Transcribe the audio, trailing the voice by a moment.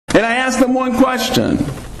And I ask them one question.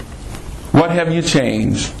 What have you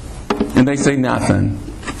changed? And they say nothing.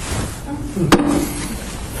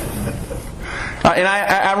 And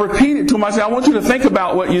I repeat it to them. I say, I want you to think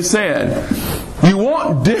about what you said. You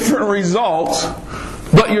want different results,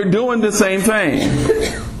 but you're doing the same thing.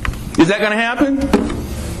 Is that going to happen?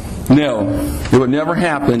 No. It would never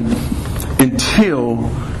happen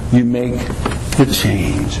until you make the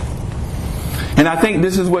change. And I think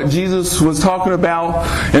this is what Jesus was talking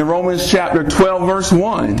about in Romans chapter 12, verse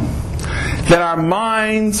 1. That our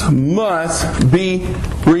minds must be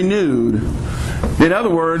renewed. In other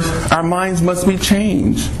words, our minds must be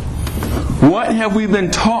changed. What have we been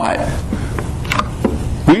taught?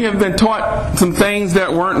 We have been taught some things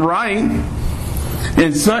that weren't right.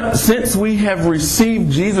 And since we have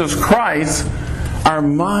received Jesus Christ, our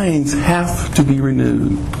minds have to be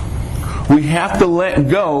renewed. We have to let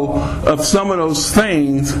go of some of those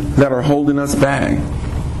things that are holding us back.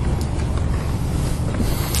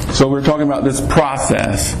 So we're talking about this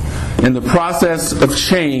process. And the process of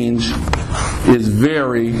change is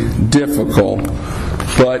very difficult,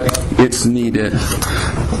 but it's needed.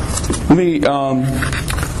 Let me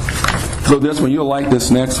so this one, you'll like this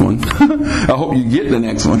next one. I hope you get the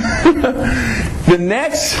next one. The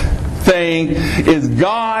next thing is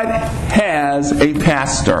God has a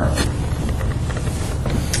pastor.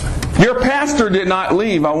 Your pastor did not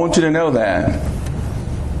leave. I want you to know that.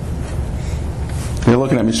 You're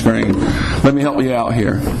looking at me strange. Let me help you out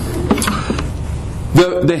here.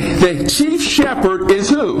 The chief shepherd is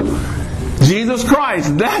who? Jesus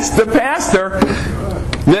Christ. That's the pastor.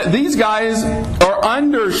 These guys are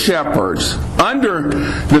under shepherds, under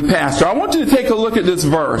the pastor. I want you to take a look at this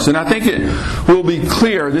verse, and I think it will be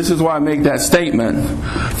clear. This is why I make that statement.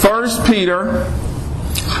 1 Peter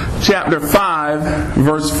chapter 5,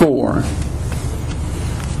 verse 4.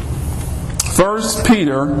 1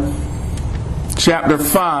 Peter chapter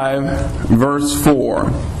 5, verse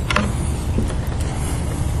 4.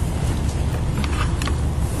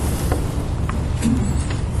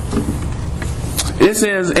 It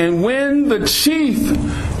says, and when the chief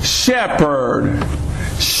shepherd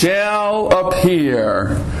shall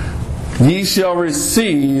appear, ye shall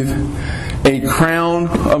receive a crown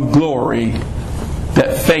of glory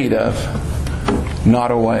that fadeth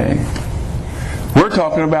not away. We're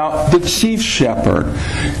talking about the chief shepherd.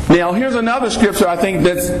 Now, here's another scripture I think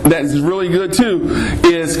that's really good too,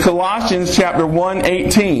 is Colossians chapter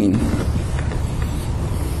 1:18.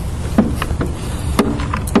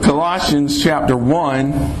 Colossians chapter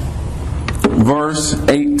 1, verse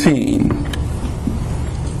 18.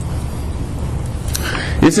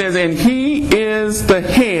 It says, and he is the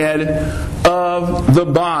head of the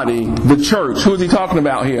body, the church. Who is he talking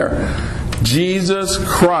about here? Jesus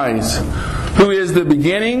Christ, who is the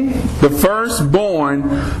beginning, the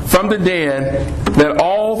firstborn from the dead, that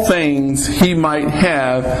all things he might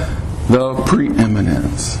have the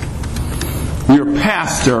preeminence. Your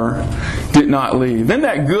pastor did not leave. Isn't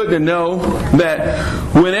that good to know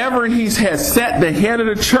that whenever he has set the head of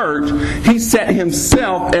the church, he set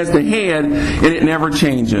himself as the head, and it never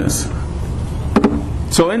changes.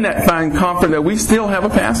 So in that find comfort that we still have a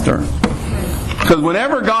pastor. Because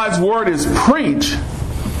whenever God's word is preached,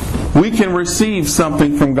 we can receive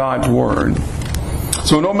something from God's word.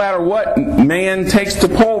 So no matter what man takes to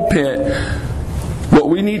pulpit, what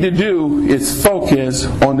we need to do is focus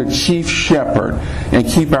on the chief shepherd and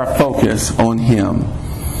keep our focus on him.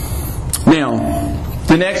 Now,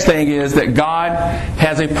 the next thing is that God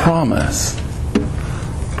has a promise.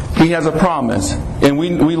 He has a promise. And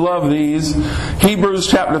we love these. Hebrews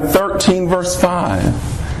chapter 13, verse 5.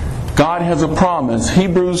 God has a promise.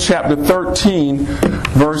 Hebrews chapter 13,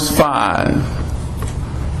 verse 5.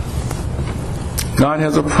 God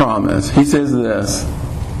has a promise. He says this.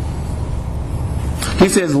 He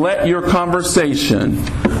says, let your conversation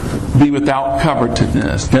be without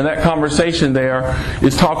covetousness. Now that conversation there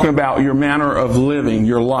is talking about your manner of living,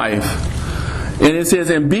 your life. And it says,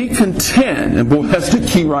 and be content, and boy, that's the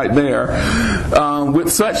key right there,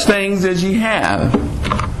 with such things as ye have.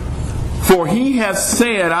 For he has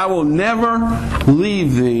said, I will never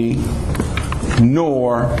leave thee,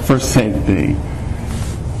 nor forsake thee.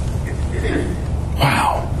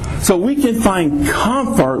 Wow. So we can find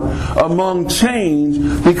comfort among change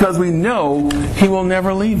because we know he will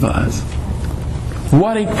never leave us.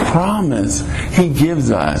 What a promise he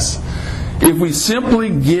gives us. If we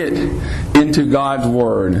simply get into God's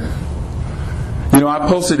word. You know, I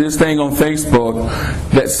posted this thing on Facebook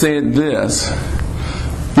that said this.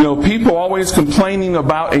 You know, people always complaining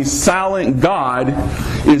about a silent God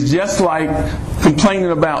is just like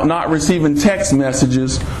complaining about not receiving text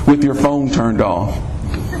messages with your phone turned off.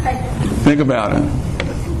 Think about it.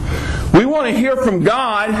 We want to hear from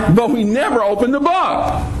God, but we never open the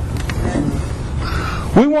book.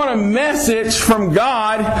 We want a message from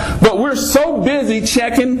God, but we're so busy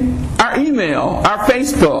checking our email, our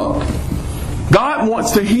Facebook. God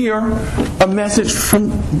wants to hear a message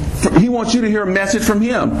He wants you to hear a message from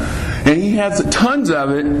Him. And He has tons of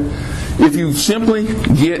it if you simply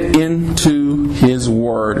get into His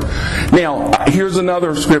Word. Now, here's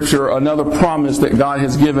another scripture, another promise that God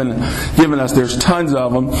has given us. There's tons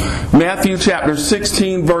of them. Matthew chapter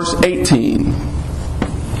 16, verse 18.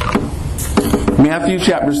 Matthew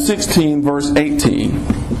chapter 16, verse 18.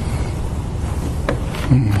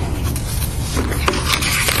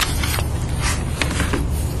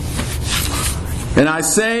 And I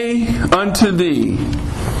say unto thee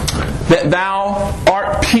that thou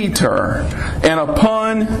art Peter, and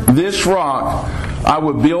upon this rock I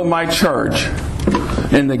will build my church,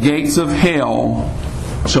 and the gates of hell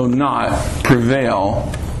shall not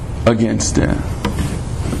prevail against it.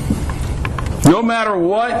 No matter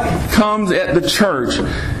what comes at the church,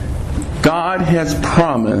 God has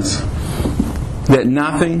promised that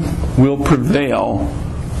nothing will prevail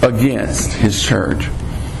against His church.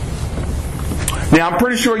 Now, I'm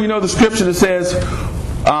pretty sure you know the scripture that says,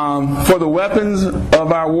 for the weapons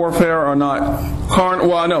of our warfare are not carnal.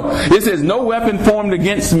 Well, no. It says, no weapon formed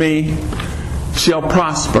against me shall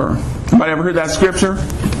prosper. Anybody ever heard that scripture?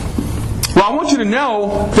 Well, I want you to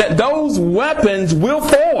know that those weapons will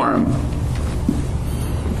form.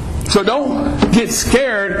 So don't get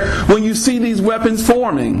scared when you see these weapons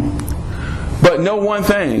forming. But know one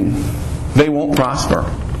thing, they won't prosper.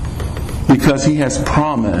 Because He has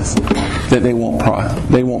promised that they won't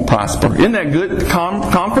prosper. Isn't that good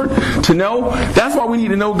comfort to know? That's why we need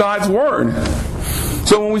to know God's Word.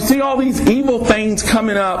 So when we see all these evil things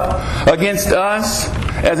coming up against us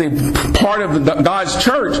as a part of God's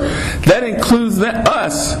church, that includes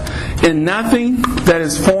us, and nothing that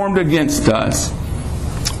is formed against us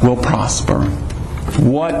will prosper.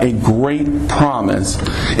 What a great promise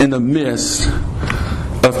in the midst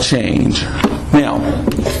of change. Now,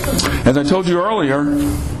 as I told you earlier,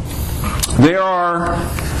 there are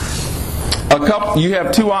you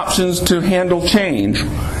have two options to handle change.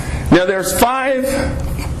 Now, there's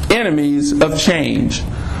 5 enemies of change,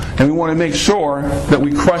 and we want to make sure that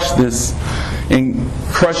we crush this and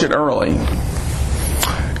crush it early.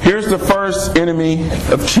 Here's the first enemy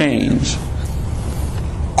of change: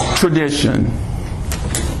 tradition.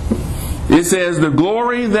 It says, the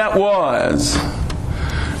glory that was,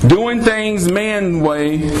 doing things man's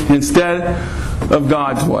way instead of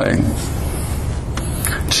God's way.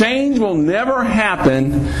 Change will never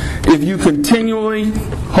happen if you continually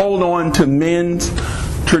hold on to men's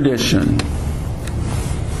tradition.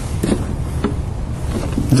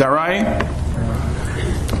 Is that right?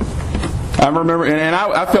 I remember, and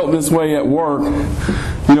I felt this way at work.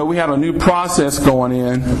 You know, we had a new process going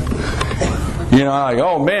in. You know, like,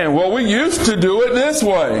 oh man, well, we used to do it this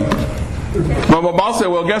way. But my boss said,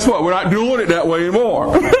 well, guess what? We're not doing it that way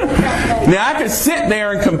anymore. Now, I could sit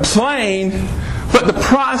there and complain, but the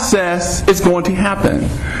process is going to happen.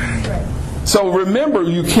 So remember,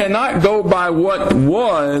 you cannot go by what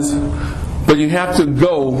was, but you have to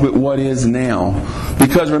go with what is now.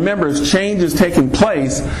 Because remember, as change is taking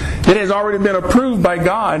place, it has already been approved by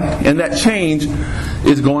God, and that change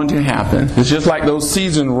is going to happen. It's just like those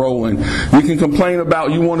seasons rolling. You can complain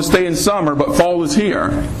about you want to stay in summer, but fall is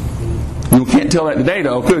here. You can't tell that today,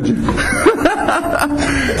 though, could you?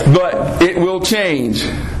 But it will change.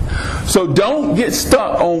 So don't get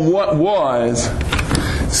stuck on what was.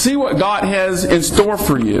 See what God has in store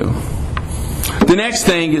for you. The next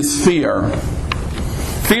thing is fear.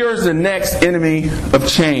 Fear is the next enemy of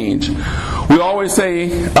change. We always say,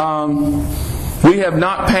 we have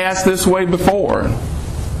not passed this way before.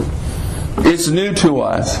 It's new to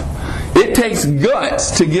us. It takes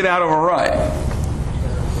guts to get out of a rut.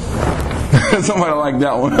 Somebody like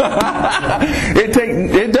that one.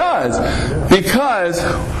 It does. Because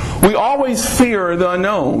we always fear the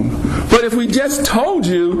unknown. But if we just told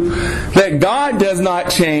you that God does not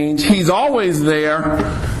change, He's always there,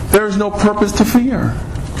 there's no purpose to fear.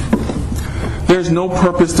 There's no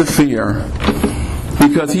purpose to fear.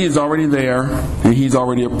 Because He is already there and He's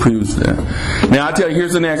already approved it. Now I tell you,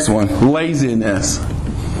 here's the next one. Laziness.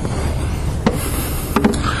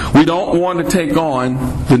 We don't want to take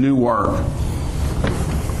on the new work.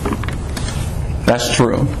 That's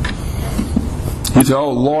true. You say,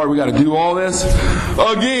 oh Lord, we got to do all this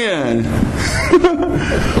again.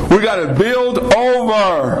 We got to build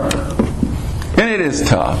over. And it is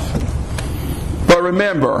tough. But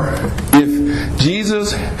remember, if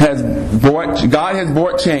God has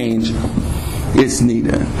brought change, it's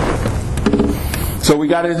needed. So we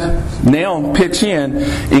got to now pitch in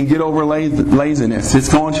and get over laziness. It's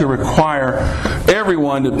going to require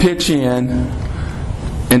everyone to pitch in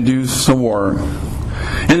and do some work.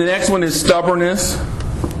 And the next one is stubbornness.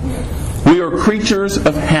 We are creatures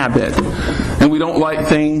of habit, and we don't like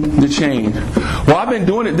things to change. Well, I've been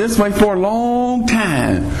doing it this way for a long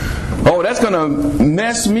time. Oh, that's going to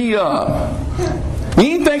mess me up. You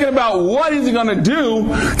ain't thinking about what he's going to do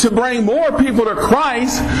to bring more people to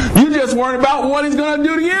Christ. You just worried about what he's going to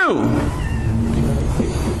do to you.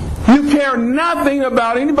 You care nothing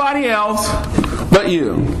about anybody else but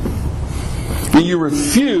you. And you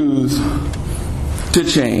refuse to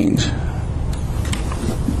change.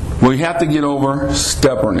 We have to get over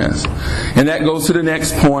stubbornness. And that goes to the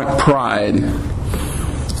next point, pride.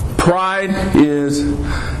 Pride is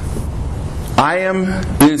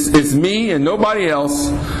it's me and nobody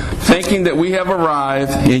else thinking that we have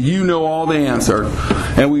arrived and you know all the answer.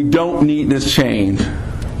 And we don't need this change.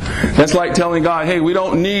 That's like telling God, hey, we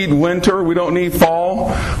don't need winter, we don't need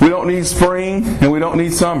fall, we don't need spring, and we don't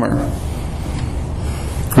need summer.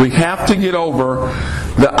 We have to get over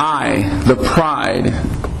the pride.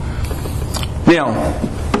 Now,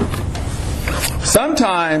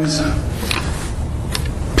 sometimes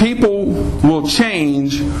people will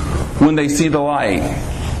change when they see the light.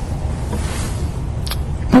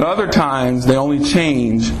 But other times they only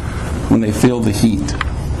change when they feel the heat.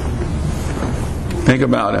 Think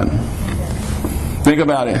about it. Think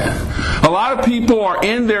about it. A lot of people are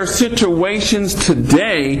in their situations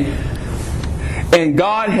today and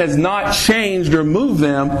God has not changed or moved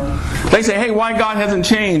them. They say, hey, why God hasn't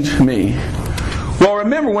changed me? Well,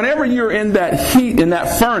 remember, whenever you're in that heat, in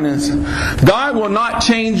that furnace, God will not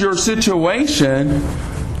change your situation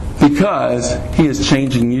because He is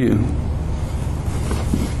changing you.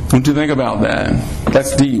 Don't you think about that?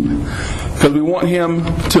 That's deep. Because we want Him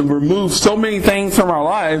to remove so many things from our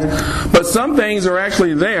lives, but some things are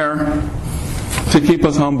actually there to keep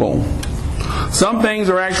us humble. Some things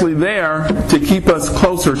are actually there to keep us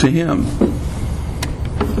closer to Him.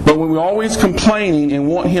 But when we're always complaining and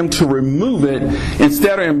want Him to remove it,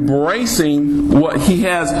 instead of embracing what He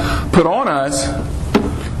has put on us,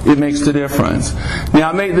 it makes the difference. Now,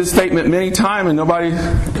 I made this statement many times and I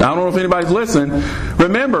don't know if anybody's listening.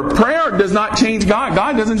 Remember, prayer does not change God.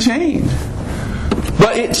 God doesn't change.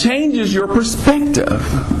 But it changes your perspective.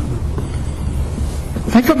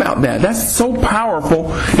 Think about that. That's so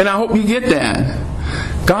powerful, and I hope you get that.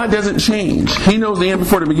 God doesn't change. He knows the end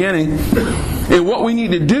before the beginning. And what we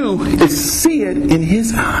need to do is see it in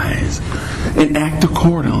His eyes and act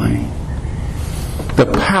accordingly. The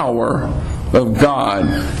power of God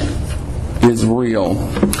is real.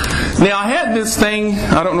 Now, I had this thing.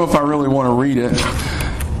 I don't know if I really want to read it.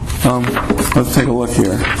 Let's take a look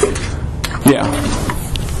here. Yeah.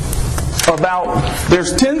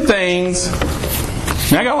 There's 10 things.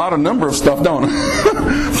 Now, I got a lot of number of stuff, don't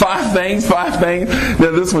I? 5 things.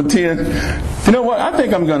 Now this one, 10. You know what? I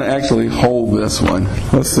think I'm going to actually hold this one.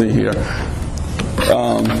 Let's see here.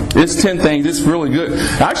 It's 10 things. It's really good.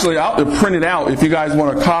 Actually, I'll print it out if you guys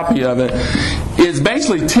want a copy of it. It's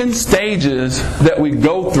basically 10 stages that we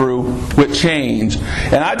go through with change.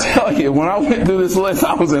 And I tell you, when I went through this list,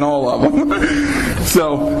 I was in all of them.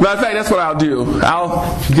 So, matter of fact, that's what I'll do.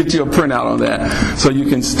 I'll get you a printout on that so you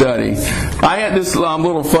can study. I had this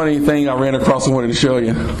little funny thing I ran across and wanted to show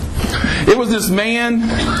you. It was this man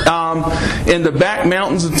in the back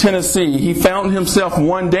mountains of Tennessee. He found himself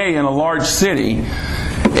one day in a large city,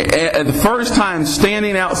 at the first time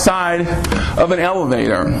standing outside of an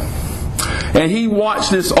elevator. And he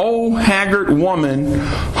watched this old haggard woman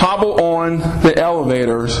hobble on the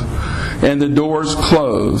elevators and the doors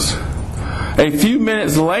close. A few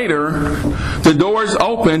minutes later, the doors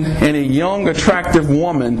opened and a young, attractive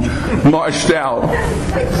woman marched out.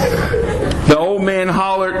 The old man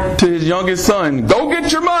hollered to his youngest son, "Go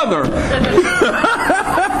get your mother!"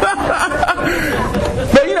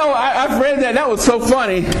 But you know, I've read that. That was so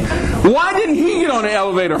funny. Why didn't he get on the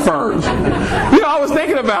elevator first? You know, I was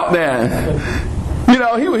thinking about that. You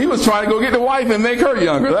know, he was trying to go get the wife and make her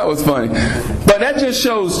younger. That was funny. But that just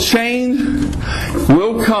shows change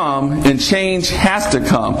will come and change has to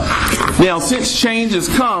come. Now, since change has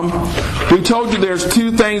come, we told you there's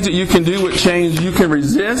 2 things that you can do with change. You can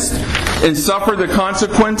resist and suffer the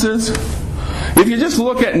consequences, If you just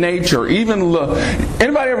look at nature, even look.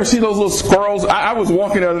 Anybody ever see those little squirrels? I was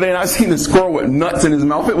walking the other day and I seen a squirrel with nuts in his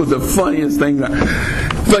mouth. It was the funniest thing.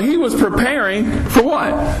 But he was preparing for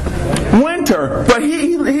what? Winter. But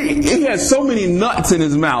he had so many nuts in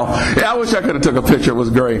his mouth. I wish I could have took a picture. It was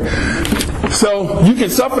great. So you can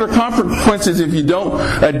suffer the consequences if you don't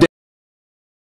adapt.